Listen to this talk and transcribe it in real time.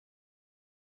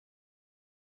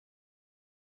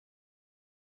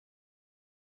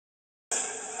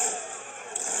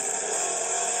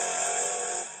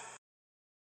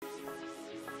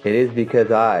It is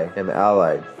because I am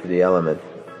allied to the elements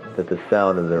that the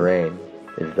sound of the rain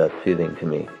is thus soothing to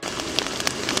me.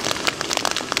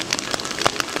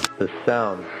 The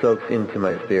sound soaks into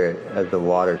my spirit as the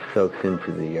water soaks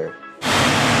into the earth,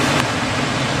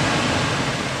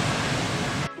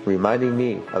 reminding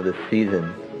me of the season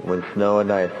when snow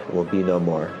and ice will be no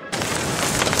more,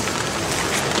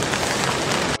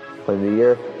 when the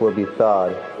earth will be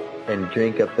thawed and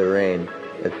drink up the rain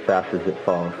as fast as it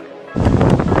falls.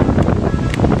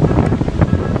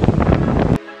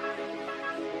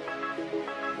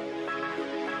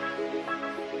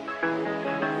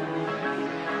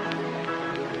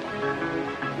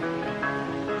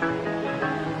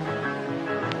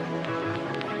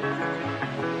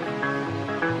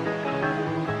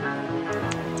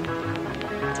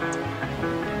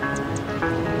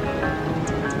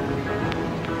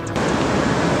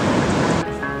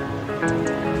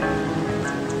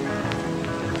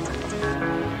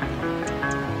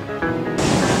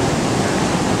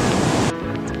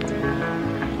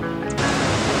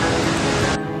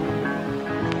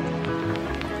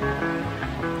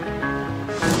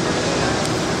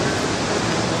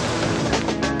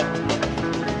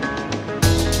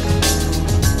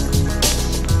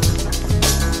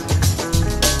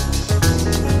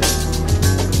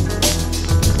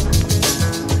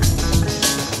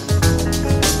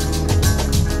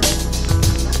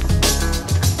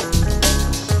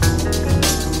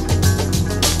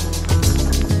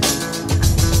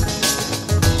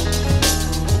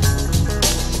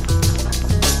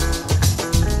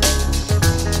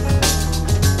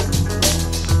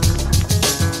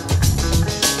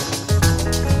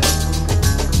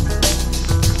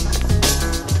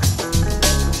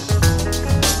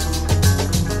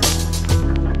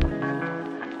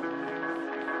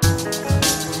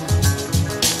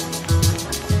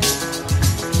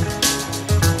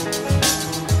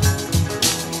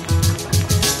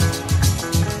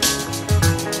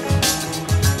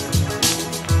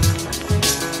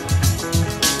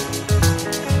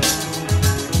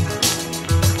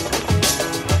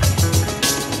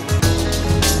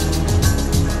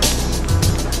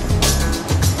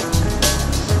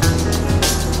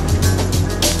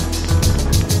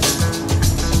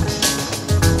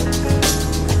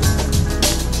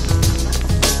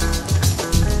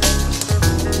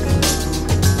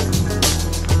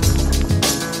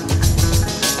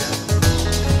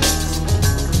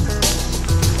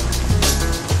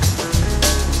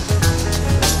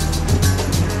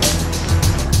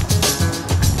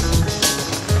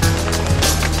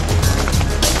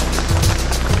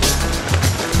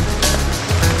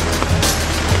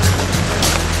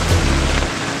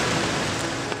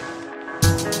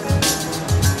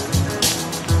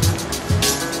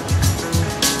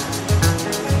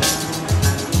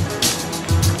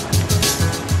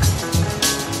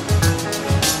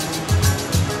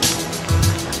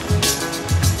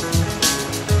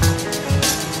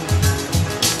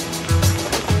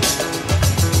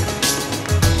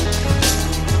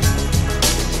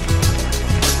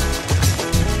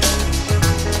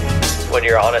 When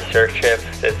you're on a surf trip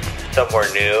that's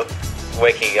somewhere new,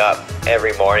 waking up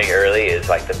every morning early is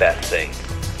like the best thing.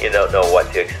 You don't know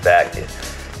what to expect.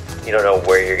 You don't know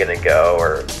where you're going to go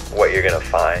or what you're going to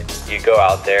find. You go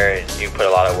out there and you put a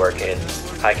lot of work in,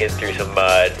 hiking through some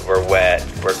mud. We're wet,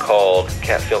 we're cold,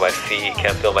 can't feel my feet,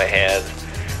 can't feel my hands.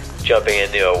 Jumping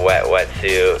into a wet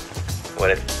wetsuit when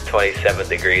it's 27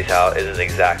 degrees out isn't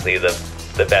exactly the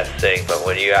best thing, but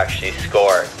when you actually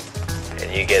score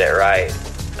and you get it right,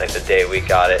 like the day we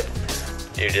got it,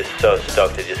 you're just so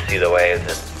stoked to just see the waves,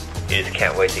 and you just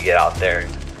can't wait to get out there.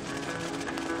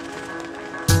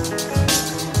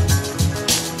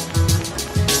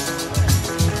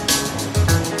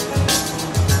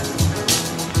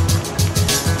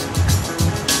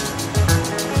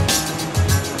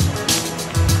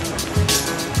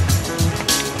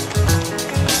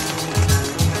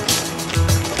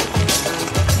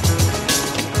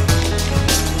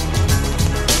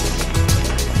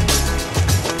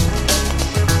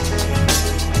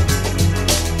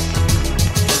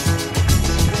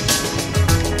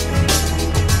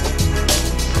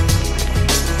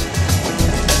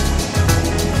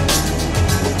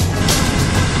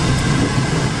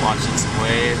 Watching some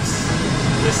waves,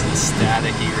 listening to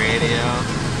staticky radio,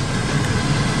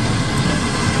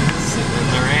 sitting in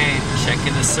the rain,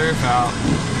 checking the surf out.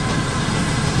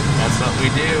 That's what we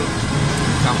do.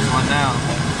 Here comes one now.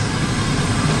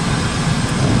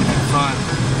 Fun.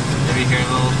 Maybe here in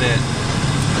a little bit.